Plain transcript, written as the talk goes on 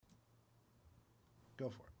Go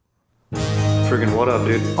for it. Friggin' what up,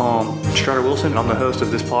 dude? Strider Wilson, I'm the host of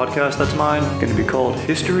this podcast that's mine. Gonna be called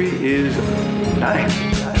History is Nice.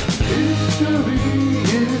 History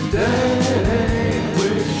is Dank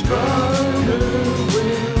with Strider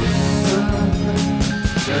Wilson.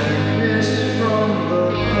 Dankness from the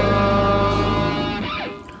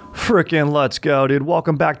past. Frickin' let's go, dude.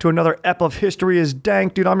 Welcome back to another ep of History is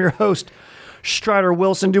Dank, dude. I'm your host, Strider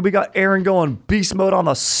Wilson, dude. We got Aaron going beast mode on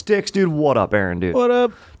the sticks, dude. What up, Aaron, dude? What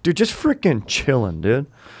up? Dude, just freaking chilling, dude.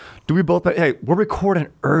 Do we both? Hey, we're recording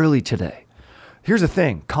early today. Here's the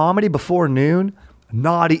thing: comedy before noon,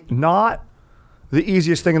 not the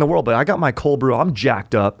easiest thing in the world. But I got my cold brew. I'm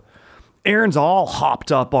jacked up. Aaron's all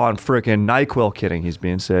hopped up on freaking NyQuil. Kidding, he's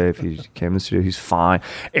being safe. He came in the studio. He's fine.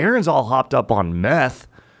 Aaron's all hopped up on meth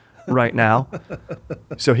right now.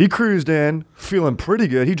 So he cruised in, feeling pretty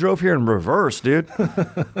good. He drove here in reverse, dude.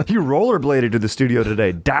 He rollerbladed to the studio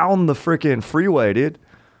today, down the freaking freeway, dude.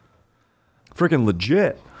 Freaking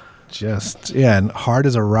legit. And hard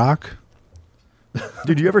as a rock.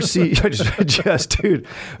 Dude, you ever see,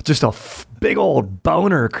 just a big old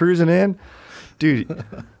boner cruising in? Dude,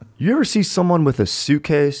 you ever see someone with a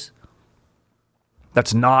suitcase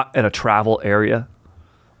that's not at a travel area?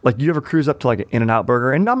 Like, you ever cruise up to like an In-N-Out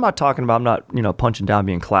Burger? And I'm not talking about, I'm not, punching down,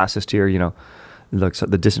 being classist here, like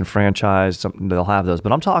the disenfranchised, something they'll have those.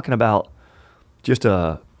 But I'm talking about just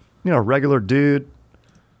a, regular dude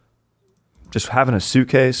just having a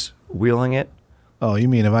suitcase, wheeling it. Oh, you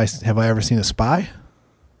mean have I ever seen a spy?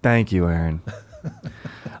 Thank you, Aaron.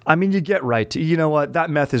 I mean, you get right to, you know what? That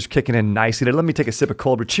meth is kicking in nicely. Let me take a sip of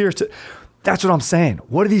cold brew. Cheers to, that's what I'm saying.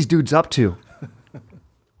 What are these dudes up to?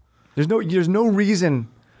 There's no reason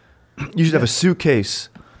you should have a suitcase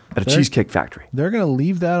at a cheesecake factory. They're going to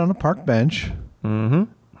leave that on a park bench. Mm-hmm.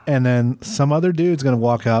 And then some other dude's going to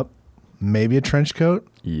walk up, maybe a trench coat.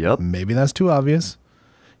 Yep. Maybe that's too obvious.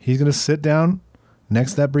 He's going to sit down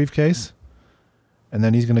next to that briefcase, and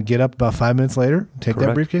then he's going to get up about 5 minutes later, take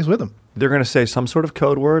that briefcase with him. They're going to say some sort of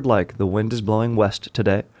code word like the wind is blowing west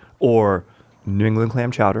today, or New England clam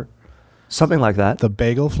chowder, something like that. The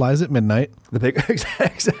bagel flies at midnight.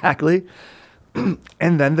 Exactly.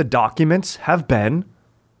 And then the documents have been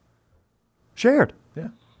shared. Yeah.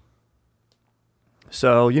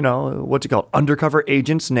 So, what's it called? Undercover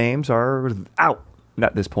agents' names are out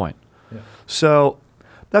at this point. Yeah. So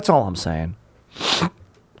that's all I'm saying.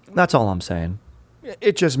 That's all I'm saying.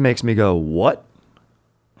 It just makes me go, what?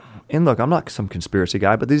 And look, I'm not some conspiracy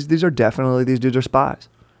guy, but these dudes are spies.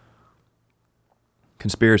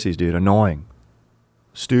 Conspiracies, dude. Annoying.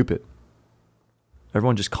 Stupid.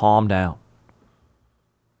 Everyone just calm down.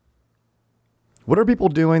 What are people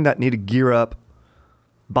doing that need to gear up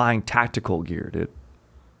buying tactical gear, dude?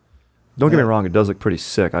 Don't get me wrong, it does look pretty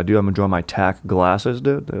sick. I'm enjoying my tack glasses,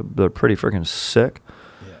 dude. They're pretty freaking sick.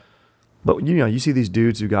 Yeah. But, you see these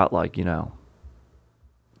dudes who got like,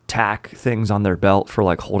 tack things on their belt for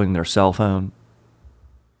like holding their cell phone.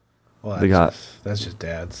 Well, that's just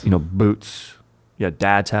dads. Boots. Yeah,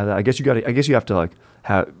 dads have that. I guess you have to like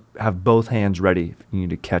have both hands ready if you need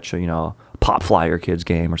to catch a pop fly your kid's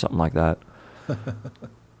game or something like that.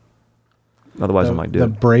 Otherwise, I might do the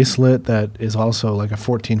it. bracelet that is also like a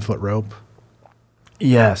 14-foot rope.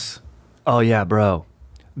 Yes. Oh yeah, bro.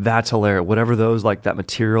 That's hilarious. Whatever those like that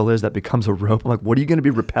material is that becomes a rope. I'm like, what are you going to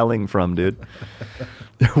be rappelling from, dude?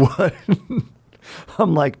 What?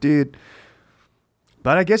 I'm like, dude.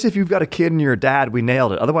 But I guess if you've got a kid and you're a dad, we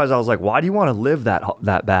nailed it. Otherwise, I was like, why do you want to live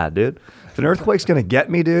that bad, dude? If an earthquake's going to get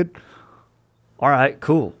me, dude, all right,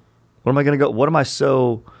 cool. What am I going to go? What am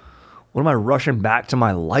I rushing back to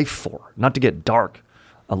my life for? Not to get dark.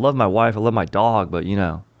 I love my wife. I love my dog. But,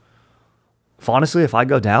 honestly, if I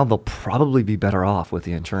go down, they'll probably be better off with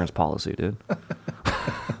the insurance policy, dude.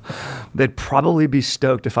 They'd probably be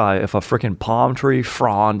stoked if a freaking palm tree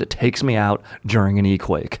frond takes me out during an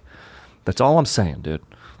e-quake. That's all I'm saying, dude.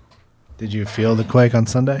 Did you feel the quake on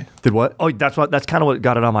Sunday? Did what? Oh, that's kind of what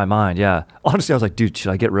got it on my mind, yeah. Honestly, I was like, dude,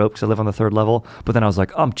 should I get roped because I live on the 3rd level? But then I was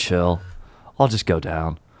like, I'm chill. I'll just go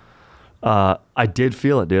down. I did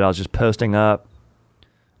feel it, dude. I was just posting up,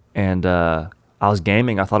 and I was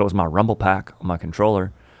gaming. I thought it was my rumble pack on my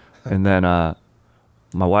controller. And then my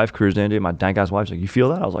wife cruised in, dude. My dank-ass wife's like, you feel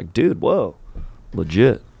that? I was like, dude, whoa.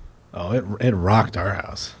 Legit. Oh, it rocked our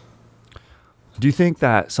house. Do you think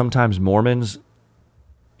that sometimes Mormons,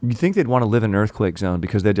 you think they'd want to live in an earthquake zone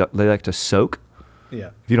because they like to soak?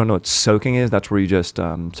 Yeah. If you don't know what soaking is, that's where you just,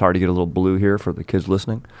 sorry to get a little blue here for the kids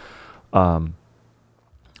listening.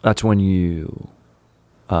 That's when you,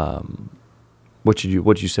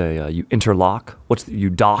 what'd you say? You interlock? You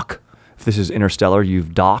dock? If this is interstellar,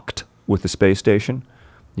 you've docked with the space station.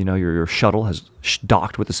 You know, your shuttle has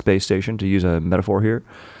docked with the space station, to use a metaphor here.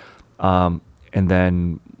 And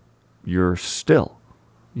then you're still,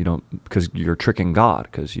 you know, because you're tricking God,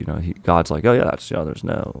 because, you know, God's like, oh yeah, that's, you know, there's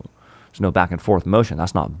no back and forth motion.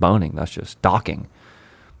 That's not boning. That's just docking,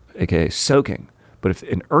 aka soaking. But if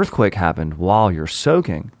an earthquake happened while you're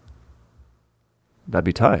soaking, that'd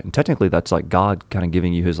be tight. And technically, that's like God kind of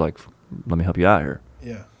giving you his, like, let me help you out here.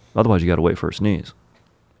 Yeah. Otherwise, you got to wait for a sneeze.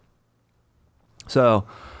 So,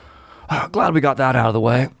 glad we got that out of the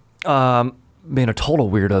way. Being a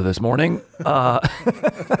total weirdo this morning.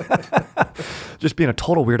 Just being a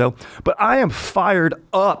total weirdo. But I am fired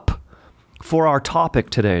up for our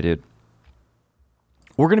topic today, dude.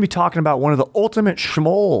 We're going to be talking about one of the ultimate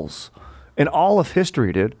schmoles in all of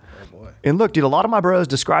history, dude. Oh, boy. And look, dude, a lot of my bros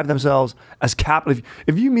describe themselves as capitalist.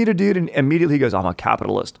 If you meet a dude and immediately he goes, I'm a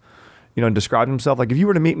capitalist, you know, and describe himself. Like, if you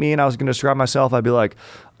were to meet me and I was going to describe myself, I'd be like,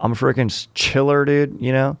 I'm a freaking chiller, dude,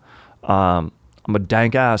 you know? I'm a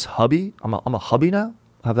dank ass hubby. I'm a hubby now.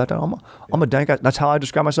 Have that done. I'm a dank ass. That's how I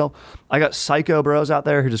describe myself. I got psycho bros out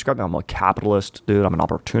there who describe me. I'm a capitalist, dude. I'm an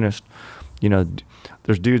opportunist. You know,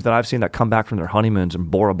 there's dudes that I've seen that come back from their honeymoons in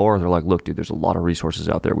Bora Bora. They're like, look, dude, there's a lot of resources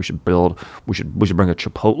out there. We should bring a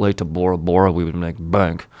Chipotle to Bora Bora. We would make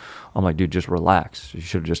bank. I'm like, dude, just relax. You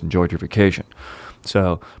should have just enjoyed your vacation.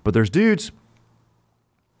 So, but there's dudes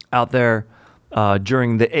out there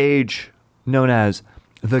during the age known as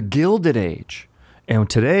the Gilded Age. And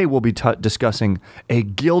today we'll be discussing a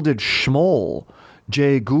gilded schmole,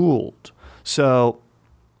 Jay Gould. So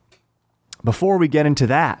before we get into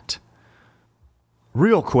that,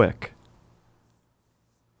 real quick,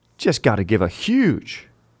 just got to give a huge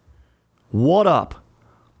what up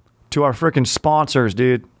to our freaking sponsors,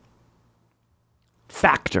 dude.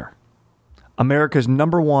 Factor, America's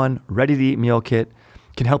 #1 ready-to-eat meal kit,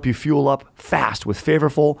 can help you fuel up fast with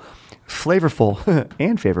flavorful,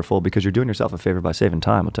 and favorful, because you're doing yourself a favor by saving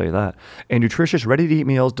time, I'll tell you that. And nutritious ready-to-eat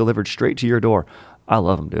meals delivered straight to your door. I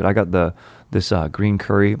love them, dude. I got this green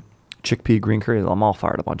curry, chickpea green curry. I'm all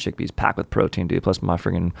fired up on chickpeas, packed with protein, dude. Plus my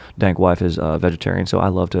friggin' dank wife is vegetarian, so I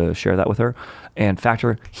love to share that with her. And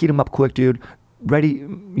Factor, heat them up quick, dude. Ready,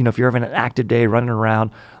 you know, if you're having an active day, running around,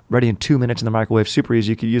 ready in 2 minutes in the microwave, super easy.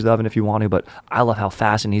 You could use the oven if you want to, but I love how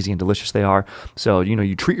fast and easy and delicious they are. So, you know,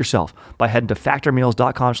 you treat yourself by heading to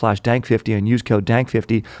factormeals.com/dank50 and use code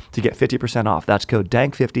dank50 to get 50% off. That's code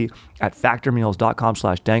dank50 at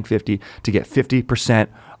factormeals.com/dank50 to get 50%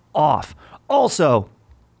 off. Also,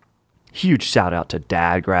 huge shout out to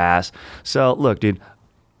Dadgrass. So look, dude,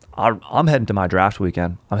 I'm heading to my draft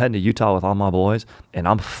weekend. I'm heading to Utah with all my boys, and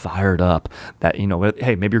I'm fired up that, you know,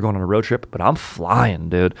 hey, maybe you're going on a road trip, but I'm flying,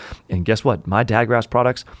 dude. And guess what? My Dadgrass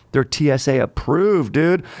products, they're TSA approved,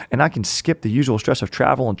 dude. And I can skip the usual stress of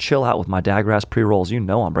travel and chill out with my Dadgrass pre-rolls. You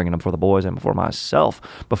know I'm bringing them for the boys and for myself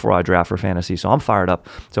before I draft for fantasy. So I'm fired up.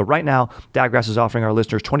 So right now, Dadgrass is offering our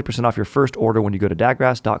listeners 20% off your first order when you go to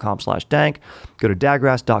dadgrass.com/dank. Go to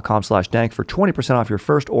dadgrass.com/dank for 20% off your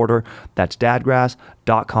first order. That's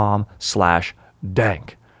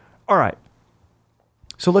dadgrass.com/dank. All right.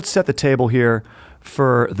 So let's set the table here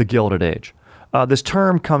for the Gilded Age. This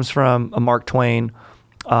term comes from a Mark Twain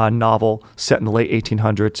novel set in the late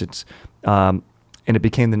 1800s. And it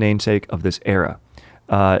became the namesake of this era.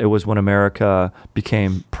 It was when America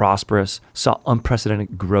became prosperous, saw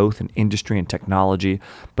unprecedented growth in industry and technology,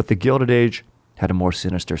 but the Gilded Age had a more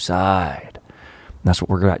sinister side. And that's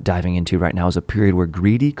what we're diving into right now, is a period where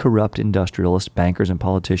greedy, corrupt industrialists, bankers, and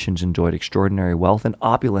politicians enjoyed extraordinary wealth and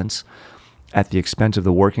opulence at the expense of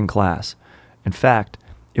the working class. In fact,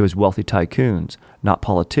 it was wealthy tycoons, not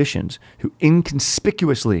politicians, who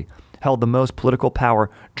inconspicuously held the most political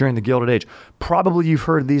power during the Gilded Age. Probably you've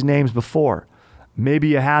heard these names before. Maybe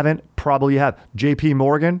you haven't. Probably you have. J.P.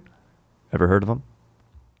 Morgan. Ever heard of him?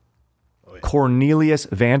 Oh, yeah. Cornelius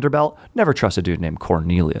Vanderbilt. Never trust a dude named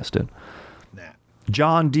Cornelius, dude. Nah.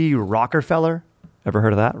 John D. Rockefeller. Ever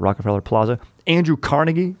heard of that? Rockefeller Plaza. Andrew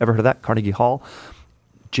Carnegie. Ever heard of that? Carnegie Hall.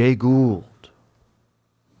 Jay Gould.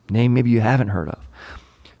 Name maybe you haven't heard of.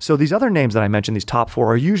 So these other names that I mentioned, these top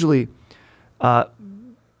four, are usually,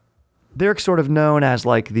 they're sort of known as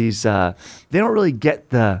like these, they don't really get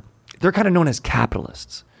they're kind of known as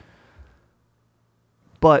capitalists.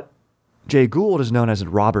 But Jay Gould is known as a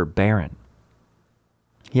robber baron.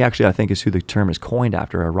 He actually, I think, is who the term is coined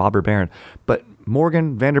after, a robber baron. But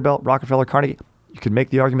Morgan, Vanderbilt, Rockefeller, Carnegie, you could make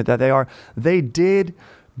the argument that they did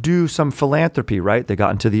do some philanthropy, right? They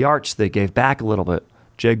got into the arts. They gave back a little bit.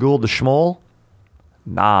 Jay Gould, the Shmole?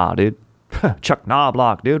 Nah, dude. Chuck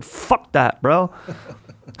Knobloch, dude. Fuck that, bro.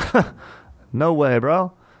 No way,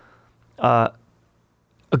 bro.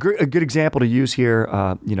 A good example to use here,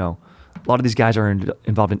 A lot of these guys are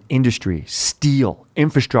involved in industry, steel,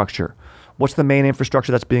 infrastructure. What's the main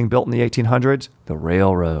infrastructure that's being built in the 1800s? The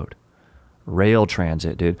railroad. Rail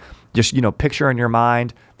transit, dude. Just, picture in your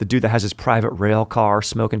mind the dude that has his private rail car,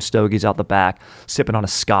 smoking stogies out the back, sipping on a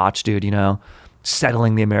scotch, dude,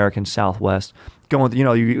 settling the American Southwest. Going,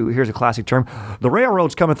 here's a classic term, the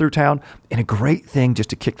railroad's coming through town. And a great thing, just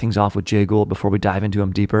to kick things off with Jay Gould before we dive into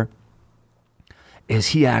him deeper, is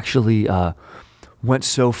he actually went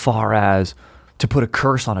so far as to put a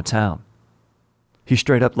curse on a town. He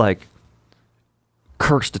straight up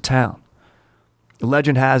cursed a town. The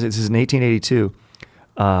legend has it, this is in 1882,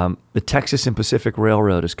 the Texas and Pacific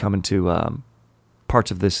Railroad is coming to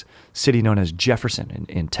parts of this city known as Jefferson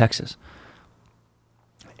in Texas.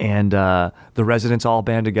 And the residents all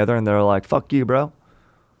band together and they're like, fuck you, bro.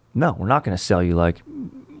 No, we're not going to sell you.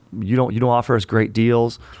 You don't offer us great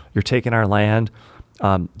deals. You're taking our land.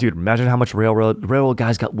 Dude, imagine how much railroad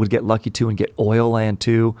guys would get lucky too and get oil land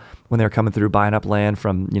too when they're coming through buying up land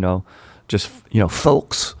from,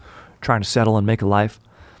 folks trying to settle and make a life.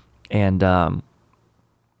 And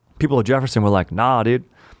people of Jefferson were like, nah, dude,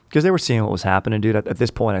 because they were seeing what was happening, dude. At this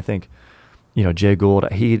point, I think, Jay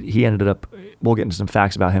Gould, he ended up, we'll get into some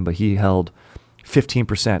facts about him, but he held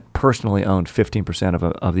 15%, personally owned 15%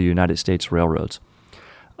 of the United States railroads.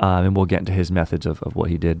 And we'll get into his methods of what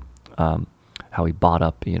he did, how he bought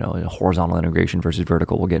up, horizontal integration versus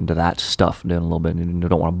vertical. We'll get into that stuff in a little bit. And I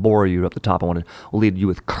don't want to bore you up the top. I want to lead you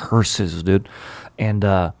with curses, dude.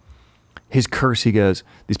 And his curse, he goes,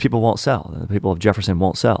 these people won't sell. The people of Jefferson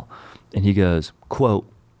won't sell. And he goes, quote,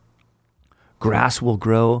 grass will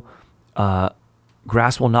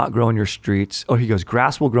not grow in your streets. Oh, he goes,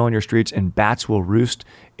 grass will grow in your streets and bats will roost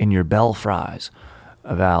in your belfries,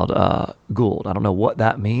 avowed Gould. I don't know what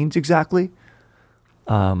that means exactly.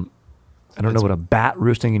 I don't know what a bat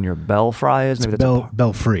roosting in your belfry is. Maybe that's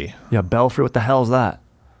belfry. Yeah, belfry. What the hell is that?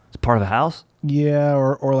 It's part of a house? Yeah,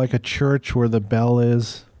 or like a church where the bell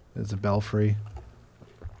is a belfry.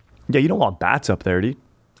 Yeah, you don't want bats up there, dude.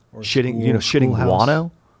 Or shitting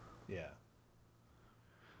guano. Yeah.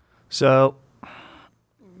 So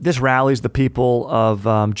this rallies the people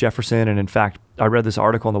of Jefferson, and in fact, I read this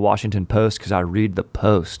article in the Washington Post because I read the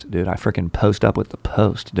Post, dude. I freaking post up with the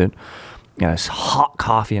Post, dude. It's hot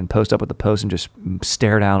coffee and post up with the Post and just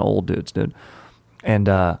stare down old dudes, dude.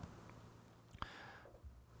 And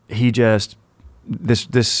he just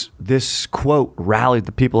this quote rallied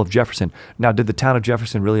the people of Jefferson. Now, did the town of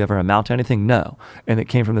Jefferson really ever amount to anything? No. And it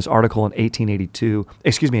came from this article in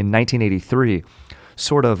 1983,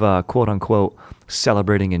 sort of quote unquote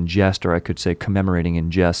celebrating in jest, or I could say commemorating in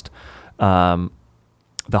jest, the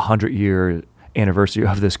 100-year anniversary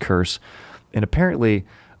of this curse. And apparently,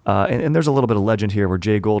 and there's a little bit of legend here where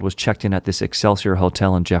Jay Gould was checked in at this Excelsior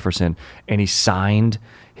Hotel in Jefferson, and he signed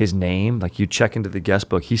his name. Like, you check into the guest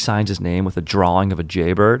book, he signs his name with a drawing of a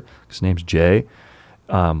jaybird. His name's Jay.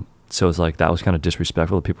 So it's like, that was kind of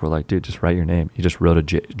disrespectful. People were like, dude, just write your name. He just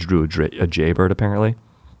drew a jaybird apparently.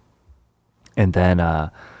 And then,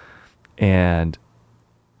 and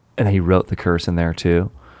he wrote the curse in there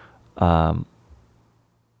too. And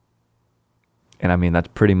I mean, that's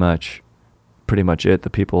pretty much it. The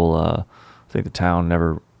people, I think the town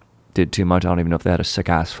never did too much. I don't even know if they had a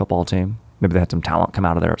sick-ass football team. Maybe they had some talent come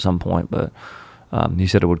out of there at some point, but he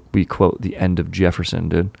said it would be, quote, the end of Jefferson,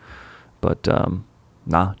 dude. But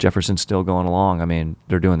nah, Jefferson's still going along. I mean,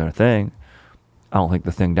 they're doing their thing. I don't think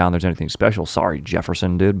the thing down there's anything special. Sorry,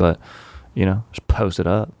 Jefferson, dude, but, just post it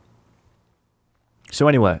up. So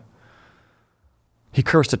anyway, he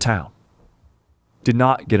cursed a town. Did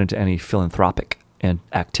not get into any philanthropic and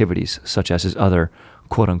activities such as his other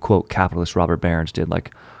quote-unquote capitalist Robert Barons did,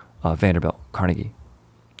 like Vanderbilt, Carnegie,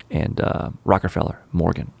 and Rockefeller,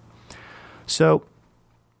 Morgan. So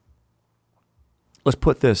let's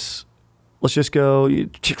just go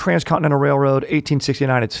Transcontinental Railroad,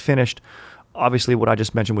 1869, it's finished. Obviously, what I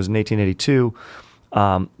just mentioned was in 1882.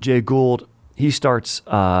 Jay Gould, he starts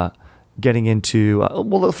getting into,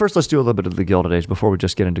 well, first let's do a little bit of the Gilded Age before we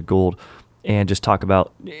just get into Gould. And just talk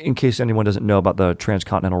about, in case anyone doesn't know about the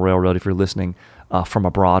Transcontinental Railroad, if you're listening from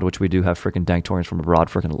abroad, which we do have freaking Danktorians from abroad,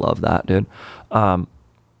 freaking love that, dude.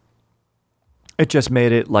 It just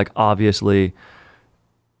made it, like, obviously,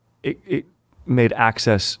 it made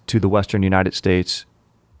access to the Western United States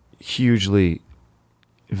hugely,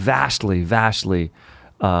 vastly,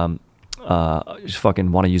 just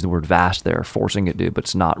fucking want to use the word vast there, forcing it, dude, but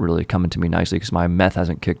it's not really coming to me nicely because my meth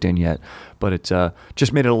hasn't kicked in yet. But it's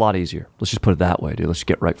just made it a lot easier. Let's just put it that way, dude. Let's just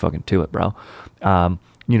get right fucking to it, bro.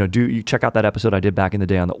 you check out that episode I did back in the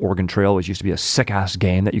day on the Oregon Trail, which used to be a sick-ass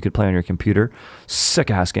game that you could play on your computer.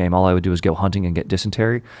 Sick-ass game. All I would do is go hunting and get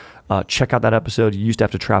dysentery. Check out that episode. You used to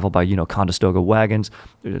have to travel by, Conestoga wagons.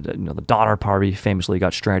 The Donner Party famously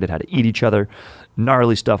got stranded, had to eat each other.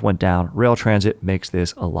 Gnarly stuff went down. Rail transit makes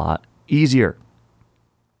this a lot easier.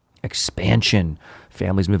 Expansion.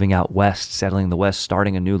 Families moving out west, settling in the west,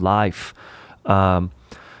 starting a new life.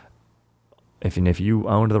 If you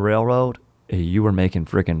owned the railroad, you were making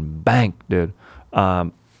freaking bank, dude.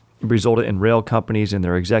 It resulted in rail companies and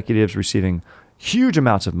their executives receiving huge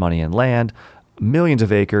amounts of money and land, millions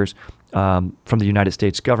of acres from the United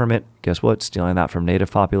States government. Guess what? Stealing that from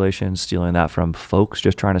native populations, stealing that from folks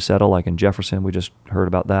just trying to settle, like in Jefferson. We just heard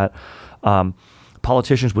about that.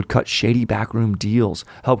 Politicians would cut shady backroom deals,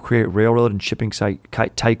 help create railroad and shipping site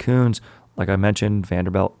tycoons, like I mentioned,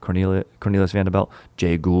 Vanderbilt, Cornelius Vanderbilt,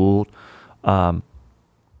 Jay Gould.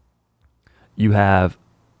 You have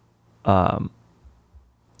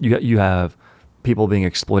people being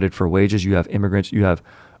exploited for wages. You have immigrants. You have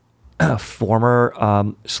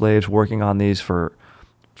former slaves working on these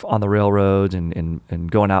on the railroads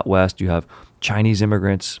and going out west. You have Chinese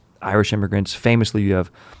immigrants, Irish immigrants. Famously, you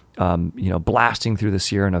have blasting through the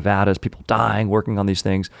Sierra Nevadas, people dying working on these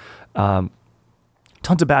things.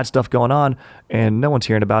 Tons of bad stuff going on, and no one's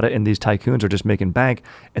hearing about it, and these tycoons are just making bank.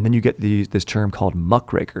 And then you get this term called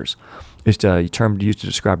muckrakers. It's a term used to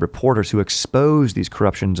describe reporters who expose these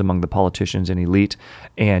corruptions among the politicians and elite,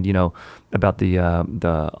 and about the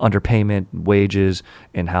underpayment, wages,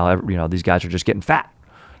 and how these guys are just getting fat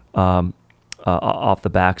off the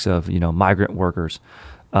backs of migrant workers.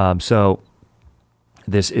 So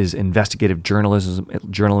this is investigative journalism.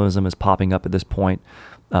 Journalism is popping up at this point.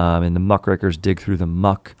 And the muckrakers dig through the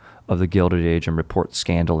muck of the Gilded Age and report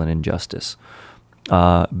scandal and injustice.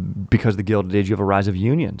 Because of the Gilded Age, you have a rise of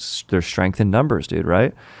unions. There's strength in numbers, dude,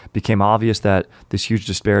 right? Became obvious that this huge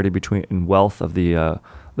disparity in wealth of the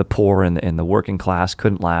poor and the working class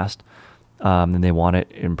couldn't last. And they wanted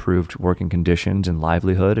improved working conditions and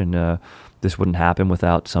livelihood, and this wouldn't happen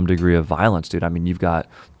without some degree of violence, dude. I mean, you've got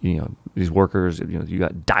these workers, you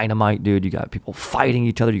got dynamite, dude. You got people fighting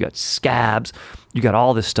each other. You got scabs. You got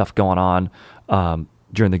all this stuff going on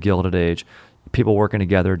during the Gilded Age. People working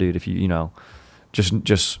together, dude. If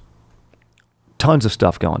just tons of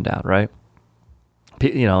stuff going down, right?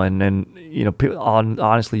 People,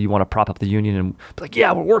 honestly, you want to prop up the union and be like,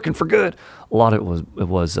 yeah, we're working for good. A lot of it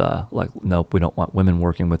was like, nope, we don't want women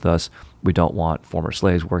working with us. We don't want former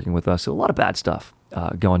slaves working with us. So a lot of bad stuff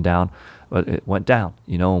going down, but it went down,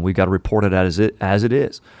 and we got to report it as it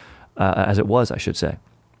was, I should say.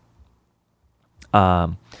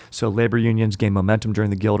 So labor unions gained momentum during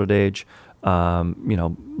the Gilded Age. A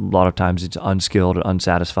lot of times it's unskilled,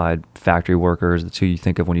 unsatisfied factory workers. That's who you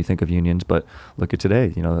think of when you think of unions. But look at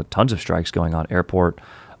today, tons of strikes going on. Airport,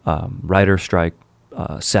 writer strike,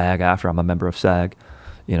 SAG-AFTRA. I'm a member of SAG,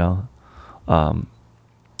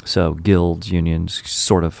 so guilds, unions,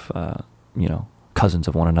 sort of, cousins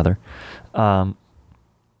of one another.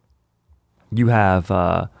 You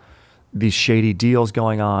have these shady deals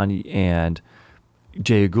going on, and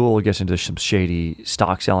Jay Gould gets into some shady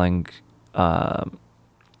stock selling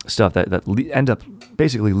stuff that end up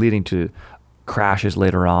basically leading to crashes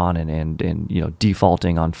later on and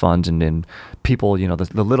defaulting on funds and people,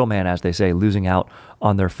 the little man, as they say, losing out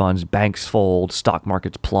on their funds. Banks fold, stock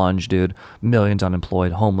markets plunge, dude. Millions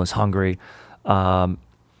unemployed, homeless, hungry. And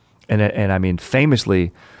I mean,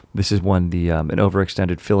 famously, this is when an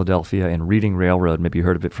overextended Philadelphia and Reading Railroad, maybe you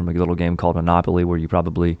heard of it from a little game called Monopoly, where you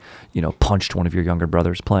probably, punched one of your younger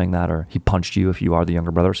brothers playing that, or he punched you if you are the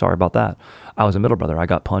younger brother. Sorry about that. I was a middle brother. I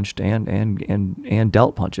got punched and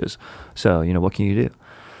dealt punches. So, what can you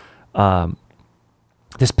do?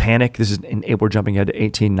 This panic, we're jumping ahead to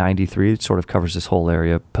 1893. It sort of covers this whole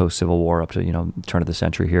area post-Civil War up to, turn of the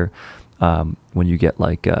century here. When you get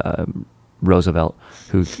like Roosevelt,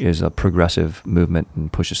 who is a progressive movement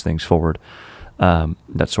and pushes things forward,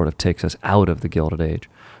 that sort of takes us out of the Gilded Age.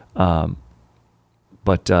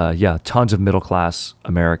 But tons of middle-class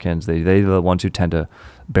Americans. They're the ones who tend to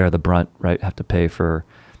bear the brunt, right? Have to pay for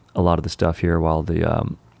a lot of the stuff here, while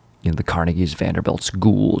the Carnegies, Vanderbilts,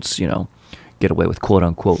 Goulds, get away with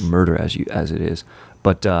quote-unquote murder as it is.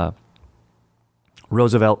 But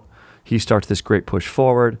Roosevelt, he starts this great push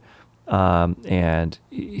forward. And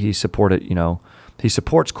he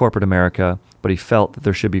supports corporate America, but he felt that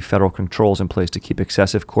there should be federal controls in place to keep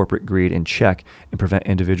excessive corporate greed in check and prevent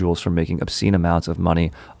individuals from making obscene amounts of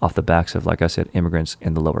money off the backs of, like I said, immigrants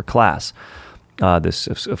in the lower class. This,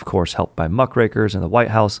 of course, helped by muckrakers in the White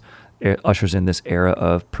House ushers in this era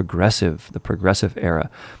of the progressive era.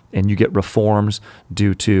 And you get reforms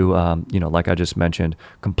due to, like I just mentioned,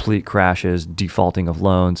 complete crashes, defaulting of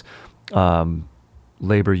loans,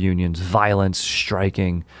 labor unions, violence,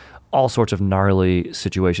 striking, all sorts of gnarly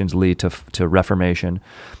situations lead to reformation.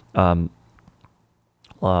 You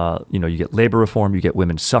get labor reform, you get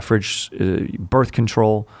women's suffrage, birth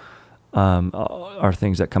control, are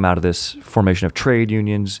things that come out of this formation of trade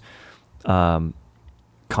unions,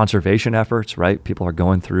 conservation efforts, right? People are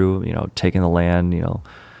going through, taking the land,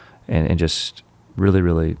 and just really,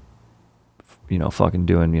 really, fucking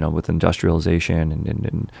doing, with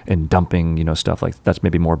industrialization and dumping, stuff like that's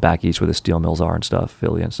maybe more back east where the steel mills are and stuff,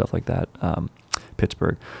 Philly and stuff like that,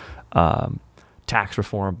 Pittsburgh. Tax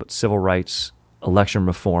reform, but civil rights, election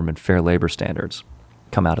reform, and fair labor standards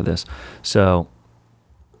come out of this. So,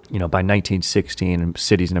 by 1916,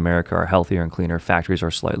 cities in America are healthier and cleaner. Factories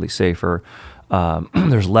are slightly safer.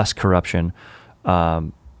 There's less corruption,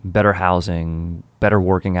 better housing, better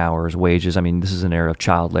working hours, wages. I mean, this is an era of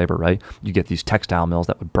child labor, right? You get these textile mills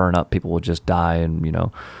that would burn up. People would just die, and,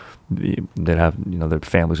 they'd have, their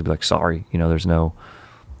families would be like, sorry, there's no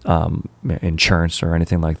insurance or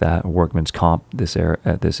anything like that, or workman's comp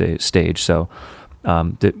at this stage. So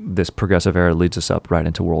this progressive era leads us up right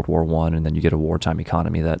into World War I, and then you get a wartime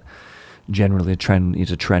economy that generally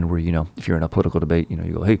is a trend where, if you're in a political debate, you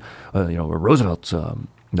go, hey, Roosevelt's,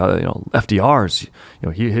 FDR's,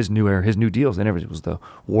 his new era, his new deals, and everything was the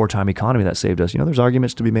wartime economy that saved us. There's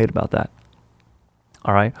arguments to be made about that.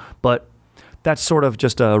 All right. But that's sort of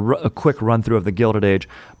just a quick run through of the Gilded Age.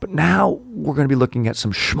 But now we're going to be looking at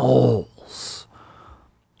some Shmoles.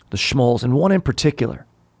 The Shmoles, and one in particular,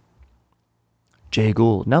 Jay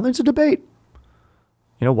Gould. Now there's a debate.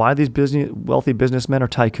 Why these wealthy businessmen are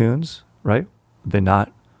tycoons, right? They're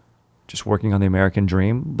not just working on the American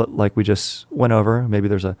dream, but like we just went over, maybe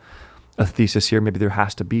there's a thesis here. Maybe there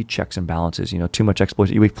has to be checks and balances, too much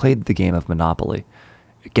exploitation. We've played the game of Monopoly.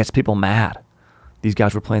 It gets people mad. These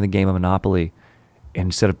guys were playing the game of Monopoly, and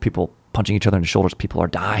instead of people punching each other in the shoulders, people are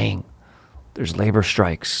dying. There's labor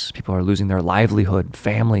strikes. People are losing their livelihood,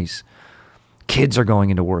 families. Kids are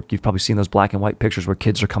going into work. You've probably seen those black and white pictures where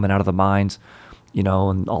kids are coming out of the mines, and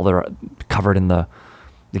all they're covered in they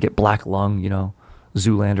get black lung,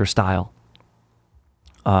 Zoolander style.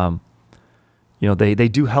 They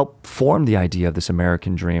do help form the idea of this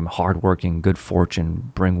American dream, hardworking, good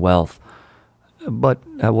fortune, bring wealth. But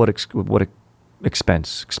at what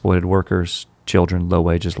expense? Exploited workers, children, low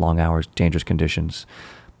wages, long hours, dangerous conditions.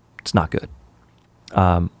 It's not good.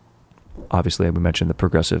 Obviously, we mentioned the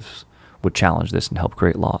progressives would challenge this and help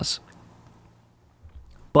create laws.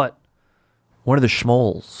 But one of the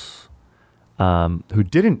Shmoles, who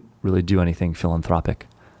didn't really do anything philanthropic,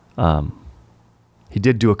 he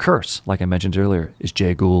did do a curse, like I mentioned earlier, is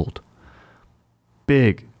Jay Gould.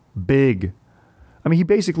 Big. I mean, he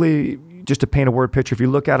basically, just to paint a word picture, if you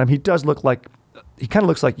look at him, he kind of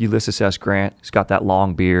looks like Ulysses S. Grant. He's got that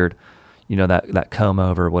long beard, that comb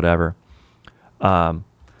over, whatever.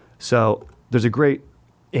 So there's a great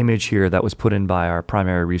image here that was put in by our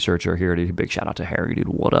primary researcher here. Big shout out to Harry, dude.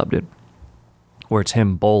 What up, dude? Where it's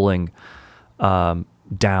him bowling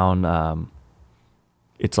down.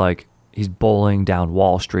 It's like he's bowling down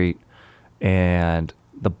Wall Street, and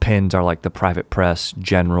the pins are like the private press,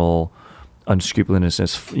 general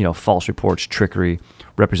unscrupulousness, false reports, trickery,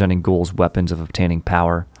 representing Gould's weapons of obtaining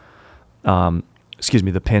power.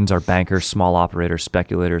 The pins are bankers, small operators,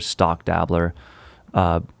 speculators, stock dabbler,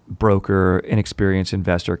 broker, inexperienced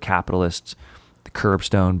investor, capitalists, the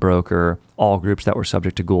curbstone broker, all groups that were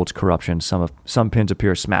subject to Gould's corruption. Some pins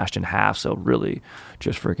appear smashed in half, so really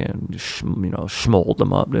just freaking schmolled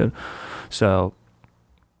them up, dude. So,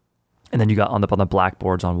 and then you got on the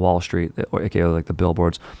blackboards on Wall Street, or aka like the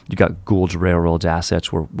billboards, you got Gould's railroads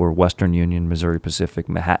assets were Western Union, Missouri Pacific,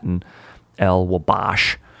 Manhattan, El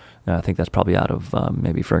Wabash. I think that's probably out of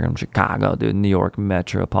maybe friggin' Chicago, dude, New York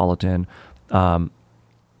Metropolitan.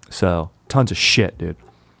 So tons of shit, dude.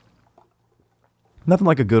 Nothing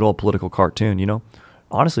like a good old political cartoon,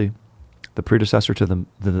 Honestly, the predecessor to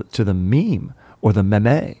the meme or the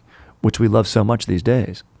meme, which we love so much these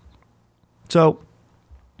days. So,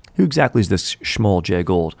 who exactly is this Shmole Jay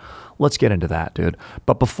Gould? Let's get into that, dude.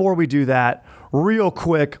 But before we do that, real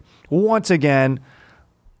quick, once again,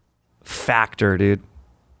 factor, dude.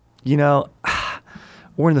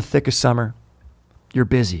 We're in the thick of summer. You're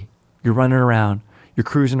busy. You're running around. You're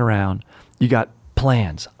cruising around. You got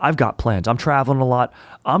plans. I've got plans. I'm traveling a lot.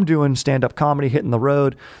 I'm doing stand-up comedy, hitting the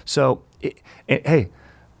road. So, hey,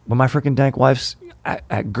 when my freaking dank wife's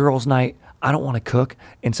at girls' night, I don't want to cook.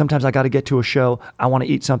 And sometimes I got to get to a show. I want to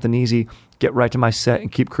eat something easy. get right to my set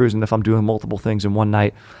and keep cruising if I'm doing multiple things in one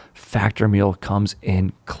night, Factor meal comes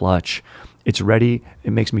in clutch. It's ready.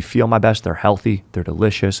 It makes me feel my best. They're healthy. They're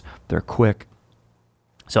delicious. They're quick.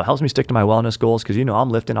 So it helps me stick to my wellness goals because, I'm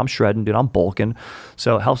lifting, I'm shredding, dude, I'm bulking.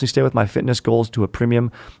 So it helps me stay with my fitness goals to a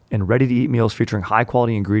premium and ready-to-eat meals featuring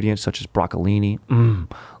high-quality ingredients such as broccolini,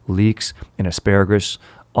 leeks, and asparagus.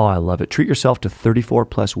 Oh, I love it. Treat yourself to 34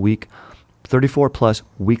 plus weekly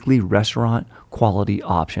restaurant quality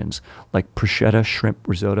options like prosciutto shrimp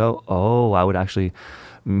risotto. Oh,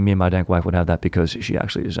 me and my dank wife would have that because she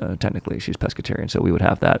actually is technically she's pescatarian, so we would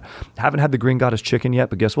have that. Haven't had the green goddess chicken yet,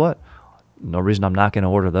 but guess what? No reason I'm not going to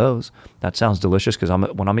order those. That sounds delicious because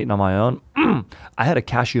when I'm eating on my own, I had a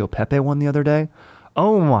cashew pepe one the other day.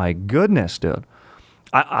 Oh my goodness, dude.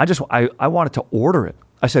 I wanted to order it.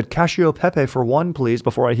 I said, cashew pepe for one, please,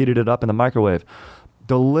 before I heated it up in the microwave.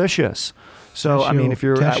 Delicious. So, if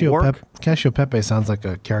you're at work. Cashew pepe sounds like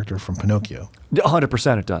a character from Pinocchio.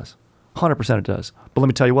 100% it does. 100% it does. But let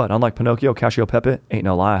me tell you what, unlike Pinocchio, cashew pepe ain't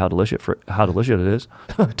no lie how delicious it is.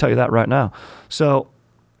 I'll tell you that right now. So,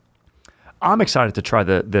 I'm excited to try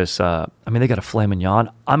this. They got a filet mignon.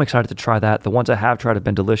 I'm excited to try that. The ones I have tried have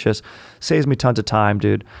been delicious. Saves me tons of time,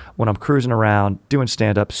 dude. When I'm cruising around, doing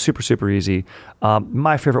stand-up, super, super easy.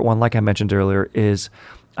 My favorite one, like I mentioned earlier, is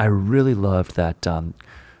I really loved that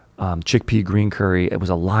chickpea green curry. It was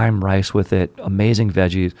a lime rice with it. Amazing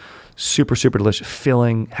veggies. Super, super delicious.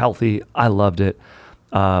 Filling, healthy. I loved it.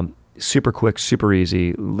 Super quick, super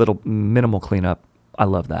easy. Little minimal cleanup. I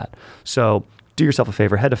love that. So do yourself a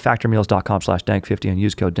favor, head to factormeals.com/dank50 and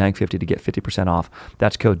use code dank50 to get 50% off.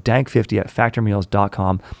 That's code dank50 at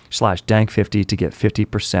factormeals.com/dank50 to get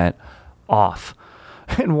 50% off.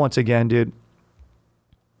 And once again, dude,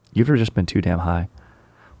 you've ever just been too damn high?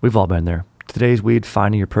 We've all been there. Today's weed,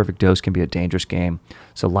 finding your perfect dose can be a dangerous game.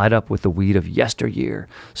 So light up with the weed of yesteryear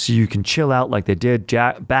so you can chill out like they did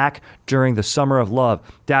back during the summer of love.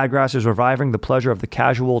 Dadgrass is reviving the pleasure of the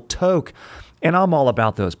casual toke. And I'm all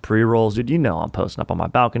about those pre-rolls, dude. I'm posting up on my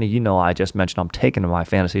balcony. I just mentioned I'm taking my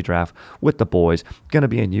fantasy draft with the boys. Going to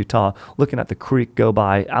be in Utah, looking at the creek go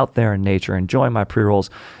by, out there in nature, enjoying my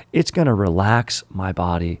pre-rolls. It's going to relax my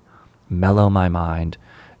body, mellow my mind,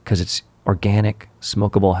 because it's organic,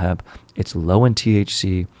 smokable hemp. It's low in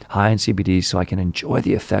THC, high in CBD, so I can enjoy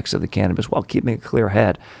the effects of the cannabis while keeping a clear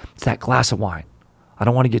head. It's that glass of wine. I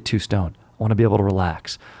don't want to get too stoned. I want to be able to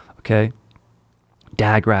relax, okay?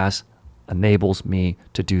 Dadgrass enables me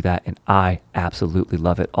to do that, and I absolutely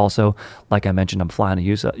love it. Also, like I mentioned, I'm flying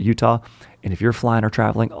to Utah, and if you're flying or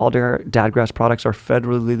traveling, all Dadgrass products are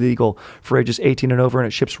federally legal for ages 18 and over, and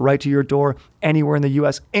it ships right to your door anywhere in the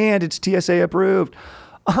U.S., and it's TSA approved.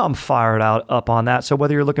 I'm fired up on that. So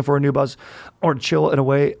whether you're looking for a new buzz or to chill in a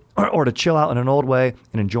way, or to chill out in an old way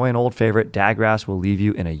and enjoy an old favorite, Dadgrass will leave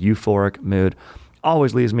you in a euphoric mood.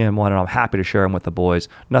 Always leaves me in one, and I'm happy to share them with the boys.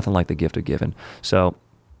 Nothing like the gift of giving. So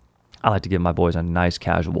I like to give my boys a nice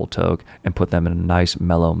casual toke and put them in a nice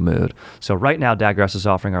mellow mood. So right now, Dadgrass is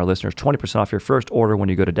offering our listeners 20% off your first order when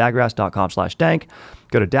you go to dadgrass.com/dank.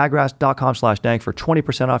 Go to dadgrass.com/dank for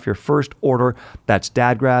 20% off your first order. That's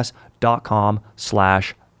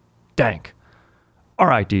dadgrass.com/dank. All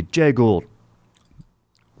right, dude. Jay Gould,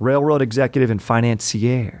 railroad executive and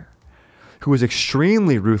financier, who was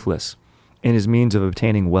extremely ruthless in his means of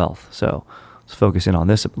obtaining wealth. So let's focus in on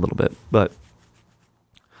this a little bit. But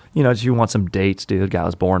if you want some dates, dude, the guy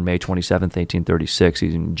was born May 27th, 1836.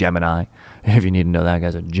 He's in Gemini. If you need to know that,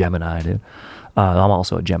 guy's a Gemini, dude. I'm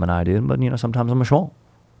also a Gemini, dude, but, sometimes I'm a Shmole,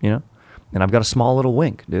 and I've got a small little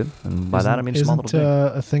wink, dude. And by that, I mean a small little wink.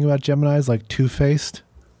 Isn't a thing about Geminis like two-faced?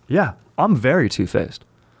 Yeah, I'm very two-faced.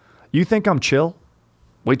 You think I'm chill?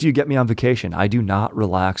 Wait till you get me on vacation. I do not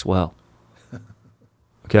relax well.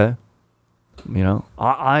 Okay?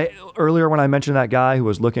 I earlier when I mentioned that guy who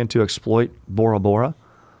was looking to exploit Bora Bora,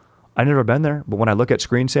 I've never been there, but when I look at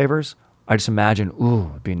screensavers, I just imagine,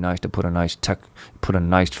 it'd be nice to put a nice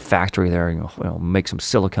factory there, make some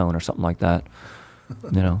silicone or something like that.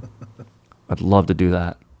 I'd love to do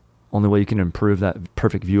that. Only way you can improve that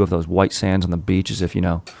perfect view of those white sands on the beach is if,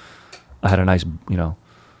 I had a nice,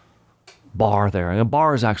 bar there. And a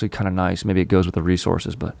bar is actually kind of nice. Maybe it goes with the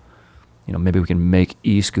resources, but, maybe we can make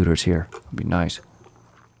e-scooters here. It'd be nice.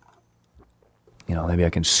 Maybe I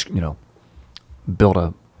can, build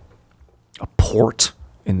a port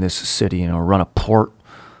in this city, run a port.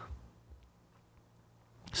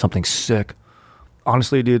 Something sick.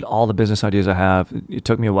 Honestly, dude, all the business ideas I have, it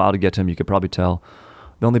took me a while to get to them. You could probably tell.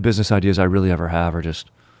 The only business ideas I really ever have are just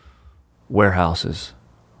warehouses,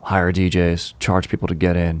 hire DJs, charge people to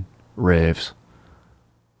get in, raves.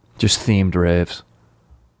 Just themed raves.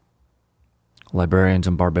 Librarians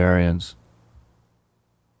and barbarians,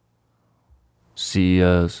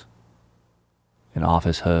 CEOs, and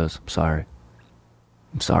office hoes. I'm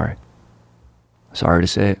sorry to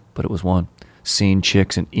say it, but it was one. Scene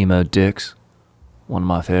chicks and emo dicks. One of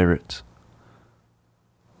my favorites.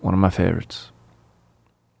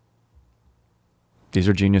 These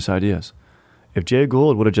are genius ideas. If Jay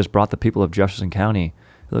Gould would have just brought the people of Jefferson County,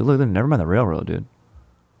 look, never mind the railroad, dude.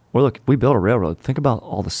 Or look, we built a railroad. Think about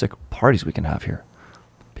all the sick parties we can have here.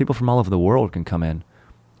 People from all over the world can come in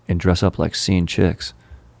and dress up like scene chicks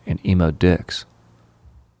and emo dicks.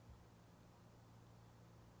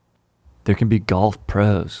 There can be golf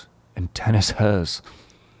pros and tennis hoes.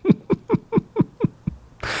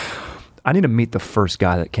 I need to meet the first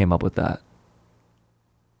guy that came up with that.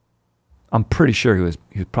 I'm pretty sure he was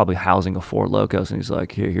probably housing a Four Locos, and he's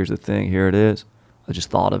like, here's the thing, here it is. I just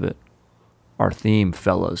thought of it. Our theme,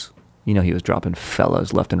 fellas. You know, he was dropping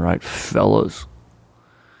fellas left and right. Fellas.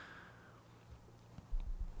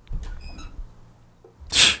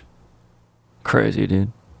 Crazy,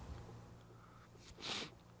 dude.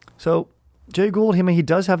 So, Jay Gould, he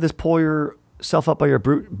does have this pull yourself up by your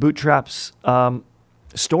bootstraps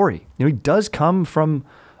story. You know, he does come from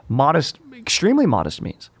extremely modest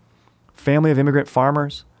means. Family of immigrant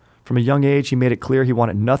farmers. From a young age, he made it clear he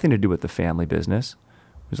wanted nothing to do with the family business.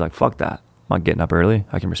 He was like, fuck that. I'm not getting up early.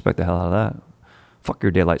 I can respect the hell out of that. Fuck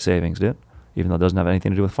your daylight savings, dude. Even though it doesn't have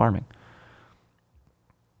anything to do with farming.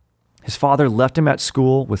 His father left him at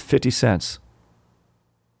school with 50 cents.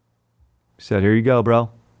 He said, here you go,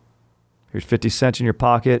 bro. Here's 50 cents in your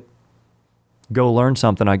pocket. Go learn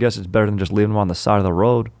something. I guess it's better than just leaving them on the side of the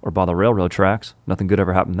road or by the railroad tracks. Nothing good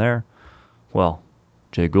ever happened there. Well,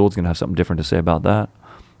 Jay Gould's going to have something different to say about that.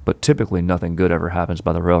 But typically nothing good ever happens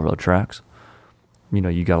by the railroad tracks. You know,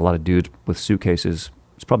 you got a lot of dudes with suitcases.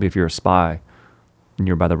 It's probably if you're a spy and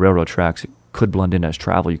you're by the railroad tracks, it could blend in as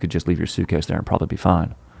travel. You could just leave your suitcase there and probably be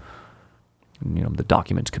fine. And, you know, the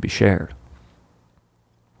documents could be shared.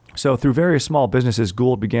 So through various small businesses,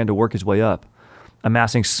 Gould began to work his way up,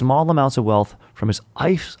 amassing small amounts of wealth from his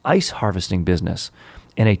ice harvesting business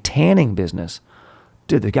and a tanning business.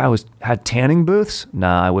 Dude, the guy had tanning booths?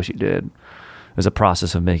 Nah, I wish he did. It was a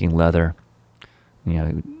process of making leather. You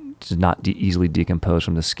know, it's not easily decomposed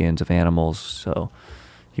from the skins of animals, so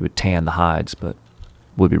he would tan the hides, but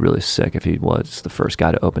would be really sick if he was the first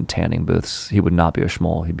guy to open tanning booths. He would not be a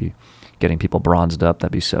Shmole. He'd be getting people bronzed up.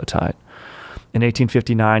 That'd be so tight. In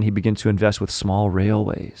 1859, he begins to invest with small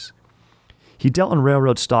railways. He dealt in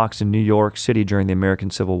railroad stocks in New York City during the American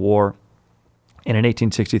Civil War. And in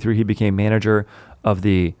 1863, he became manager of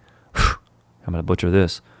the, I'm going to butcher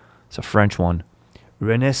this, it's a French one,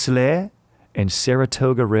 Rensselaer and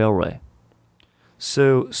Saratoga Railway.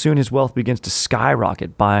 So soon his wealth begins to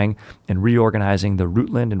skyrocket, buying and reorganizing the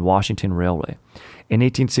Rutland and Washington Railway. In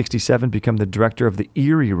 1867, become the director of the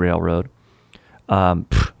Erie Railroad. Now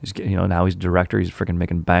he's director. He's freaking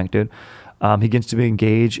making bank, dude. He gets to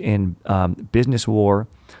engage in business war.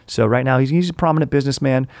 So right now he's a prominent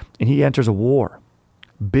businessman, and he enters a war,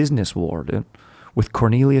 business war, dude, with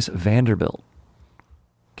Cornelius Vanderbilt.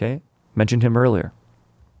 Okay, mentioned him earlier.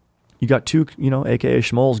 You got two, AKA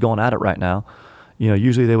Shmoles going at it right now.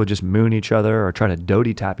 Usually they would just moon each other or try to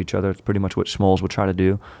doty tap each other. It's pretty much what Shmoles would try to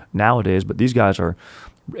do nowadays. But these guys are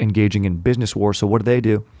engaging in business war. So what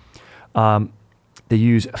do? They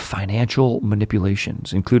use financial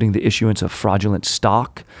manipulations, including the issuance of fraudulent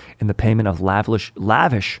stock and the payment of lavish,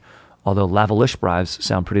 although lavish bribes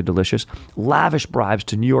sound pretty delicious, lavish bribes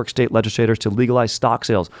to New York state legislators to legalize stock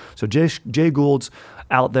sales. So Jay Gould's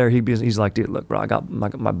out there. He's like, dude, look, bro, I got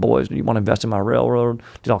my boys. Do you want to invest in my railroad?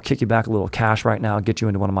 Dude, I'll kick you back a little cash right now. Get you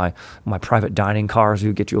into one of my private dining cars.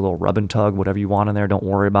 Get you a little rub and tug, whatever you want in there. Don't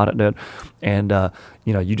worry about it, dude. And,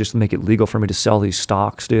 you just make it legal for me to sell these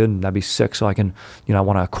stocks, dude. And that'd be sick. So I can, I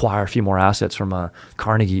want to acquire a few more assets from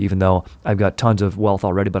Carnegie, even though I've got tons of wealth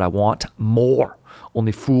already, but I want more.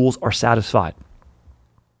 Only fools are satisfied.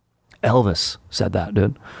 Elvis said that,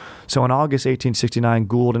 dude. So in August 1869,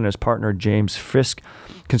 Gould and his partner James Frisk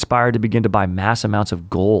conspired to begin to buy mass amounts of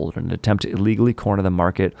gold in an attempt to illegally corner the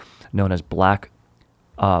market known as Black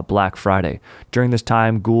Friday. During this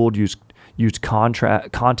time, Gould used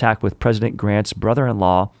contact with President Grant's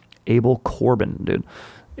brother-in-law, Abel Corbin, dude.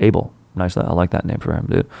 Abel, nice. I like that name for him,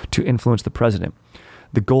 dude. To influence the president.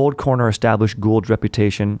 The gold corner established Gould's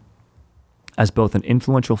reputation as both an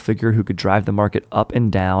influential figure who could drive the market up and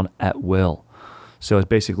down at will. So it's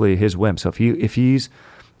basically his whim. So if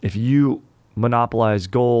you monopolize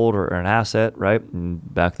gold or an asset, right?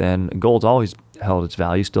 And back then, gold's always held its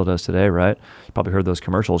value, still does today, right? You probably heard those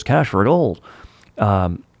commercials, cash for gold.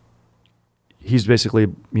 He's basically,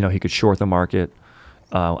 he could short the market.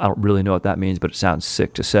 I don't really know what that means, but it sounds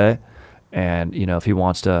sick to say. And, if he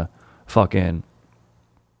wants to fucking,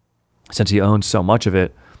 since he owns so much of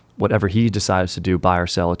it, whatever he decides to do, buy or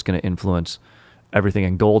sell, it's going to influence everything.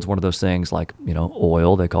 And gold's one of those things like,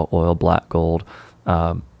 oil, they call oil black gold.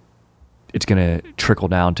 It's going to trickle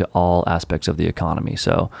down to all aspects of the economy.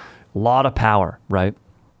 So a lot of power, right?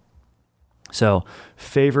 So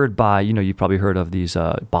favored by, you've probably heard of these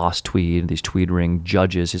Boss Tweed, these Tweed Ring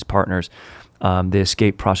judges, his partners. They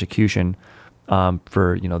escaped prosecution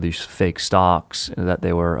for, these fake stocks that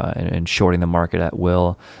they were and shorting the market at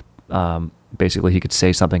will. Basically, he could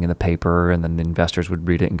say something in the paper and then the investors would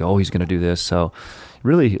read it and go, oh, he's going to do this. So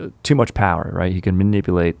really too much power, right? He can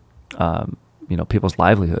manipulate, people's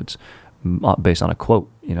livelihoods based on a quote,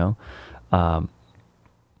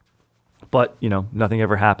 But, nothing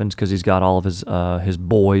ever happens because he's got all of his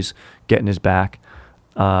boys getting his back.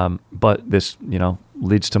 But this,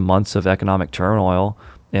 leads to months of economic turmoil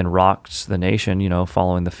and rocks the nation,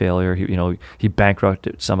 following the failure. He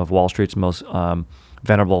bankrupted some of Wall Street's most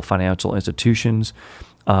venerable financial institutions.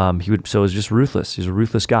 So he's just ruthless. He's a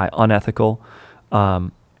ruthless guy, unethical. He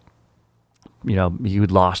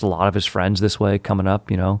would lost a lot of his friends this way coming up,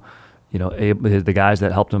 the guys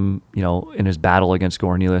that helped him, in his battle against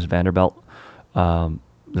Cornelius Vanderbilt. They're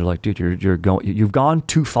like, dude, you've gone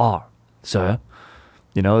too far, sir.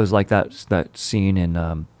 It was like that scene in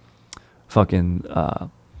The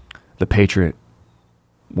Patriot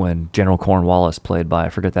when General Cornwallis, played by, I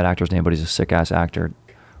forget that actor's name, but he's a sick ass actor.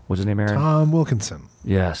 What's his name, Aaron? Tom Wilkinson.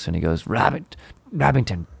 Yes, and he goes,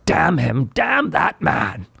 Rabington, damn him, damn that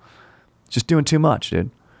man. Just doing too much,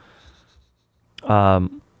 dude.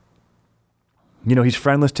 He's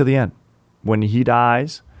friendless to the end. When he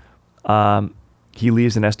dies, he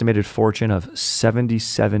leaves an estimated fortune of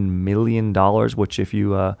 $77 million, which if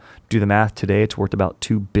you do the math today, it's worth about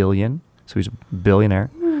 $2 billion. So he's a billionaire.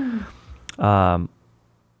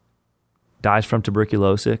 Dies from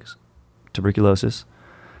tuberculosis.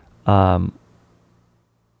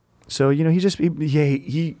 So, he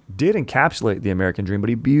did encapsulate the American dream, but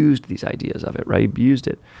he abused these ideas of it, right? He abused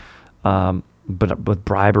it. But with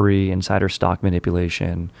bribery, insider stock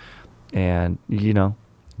manipulation, and,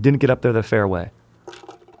 didn't get up there the fair way.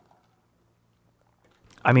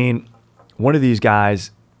 I mean, one of these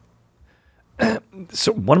guys,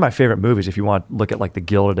 so one of my favorite movies, if you want to look at like the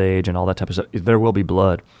Gilded Age and all that type of stuff, There Will Be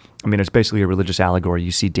Blood. I mean, it's basically a religious allegory.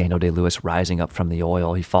 You see Daniel Day-Lewis rising up from the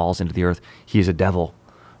oil. He falls into the earth. He's a devil,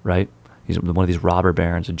 right? He's one of these robber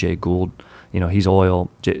barons, and Jay Gould. He's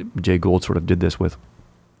oil. Jay Gould sort of did this with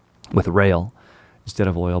rail instead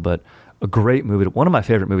of oil, but a great movie. One of my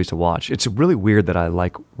favorite movies to watch. It's really weird that I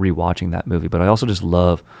like rewatching that movie, but I also just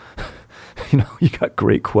love, you got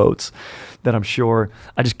great quotes that I'm sure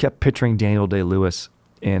I just kept picturing Daniel Day-Lewis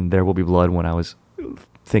in There Will Be Blood when I was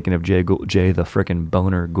thinking of Jay the frickin'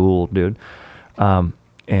 boner Gould, dude.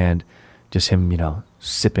 And just him,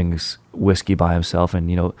 sipping whiskey by himself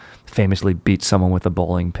and, famously beats someone with a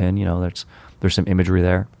bowling pin. There's some imagery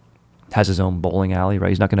there. Has his own bowling alley, right?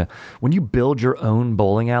 He's not going to, when you build your own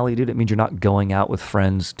bowling alley, dude, it means you're not going out with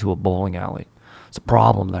friends to a bowling alley. It's a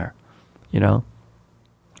problem there,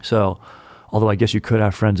 So, although I guess you could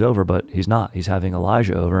have friends over, but he's not. He's having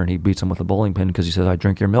Elijah over and he beats him with a bowling pin because he says, I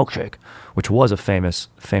drink your milkshake, which was a famous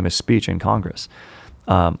speech in Congress.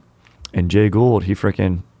 And Jay Gould, he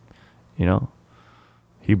freaking,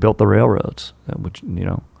 he built the railroads, which,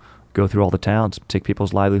 go through all the towns, take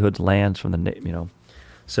people's livelihoods, lands from the,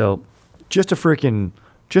 So, just a freaking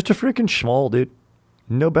schmole, dude.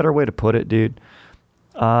 No better way to put it, dude.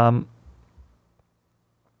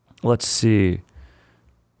 Let's see.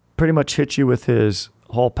 Pretty much hit you with his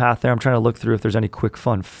whole path there. I'm trying to look through if there's any quick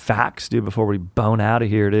fun facts, dude, before we bone out of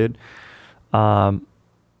here, dude. Maybe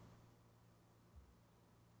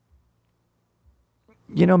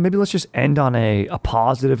let's just end on a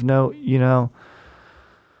positive note,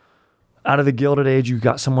 Out of the Gilded Age, you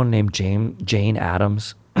got someone named Jane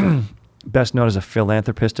Addams, best known as a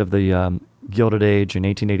philanthropist of the Gilded Age in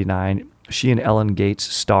 1889. She and Ellen Gates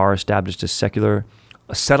Starr established a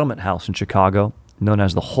settlement house in Chicago known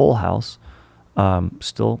as the Hull House. The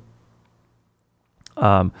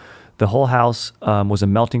Hull House was a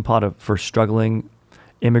melting pot for struggling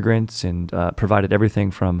immigrants and provided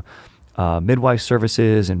everything from midwife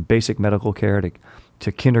services and basic medical care to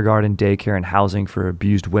kindergarten, daycare, and housing for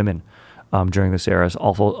abused women. During this era,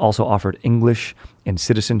 also offered English and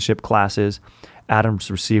citizenship classes. Adams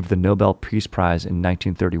received the Nobel Peace Prize in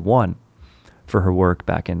 1931 for her work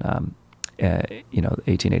back in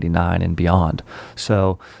 1889 and beyond.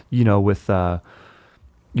 So, with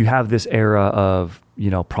you have this era of,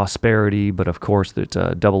 prosperity, but of course it's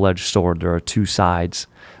a double-edged sword. There are two sides.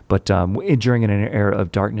 But during an era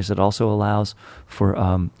of darkness, it also allows for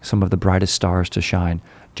some of the brightest stars to shine.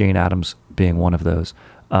 Jane Addams being one of those.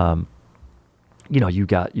 You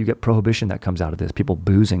get prohibition that comes out of this. People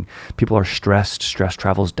boozing. People are stressed. Stress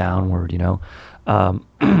travels downward. And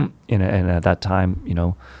at that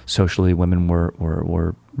time, socially, women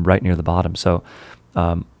were right near the bottom. So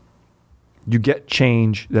you get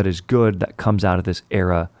change that is good that comes out of this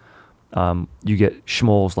era. You get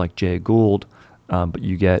schmoles like Jay Gould, but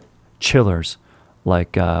you get chillers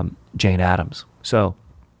like Jane Addams. So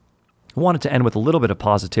I wanted to end with a little bit of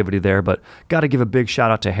positivity there, but got to give a big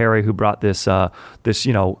shout out to Harry who brought this gilded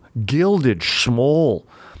Shmole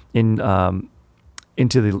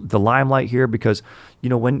into the limelight here, because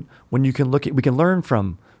when you can we can learn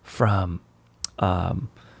from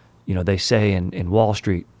they say in Wall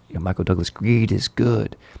Street, Michael Douglas, greed is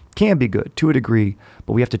good, can be good to a degree,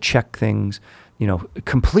 but we have to check things.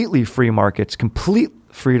 Completely free markets, complete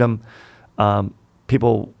freedom,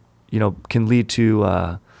 people can lead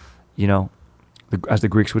to as the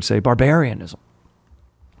Greeks would say, barbarianism.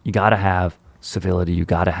 You got to have civility. You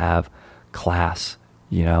got to have class.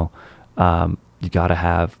 You got to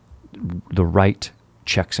have the right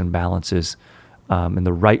checks and balances and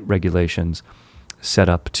the right regulations set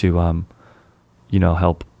up to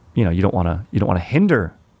help. You don't want to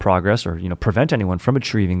hinder progress or prevent anyone from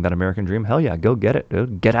achieving that American dream. Hell yeah, go get it,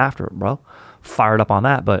 dude. Get after it, bro. Fired up on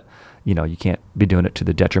that, but you can't be doing it to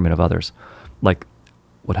the detriment of others, like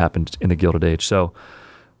what happened in the Gilded Age. So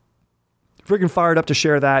freaking fired up to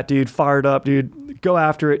share that, dude. Fired up, dude. Go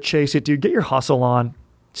after it, chase it, dude. Get your hustle on.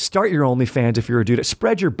 Start your OnlyFans if you're a dude.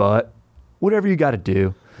 Spread your butt. Whatever you got to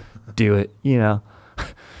do it.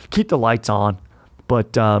 Keep the lights on,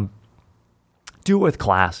 but do it with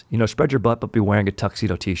class. Spread your butt, but be wearing a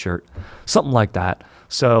tuxedo t-shirt, something like that.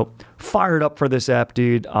 So fired up for this app,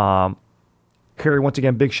 dude. Harry, once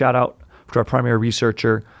again, big shout out to our primary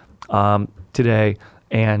researcher today,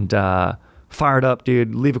 and fired up,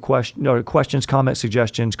 dude. Leave a question, questions, comments,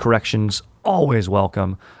 suggestions, corrections, always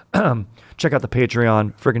welcome. Check out the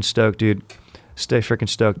Patreon. Freaking stoked, dude. Stay freaking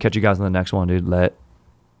stoked. Catch you guys on the next one, dude.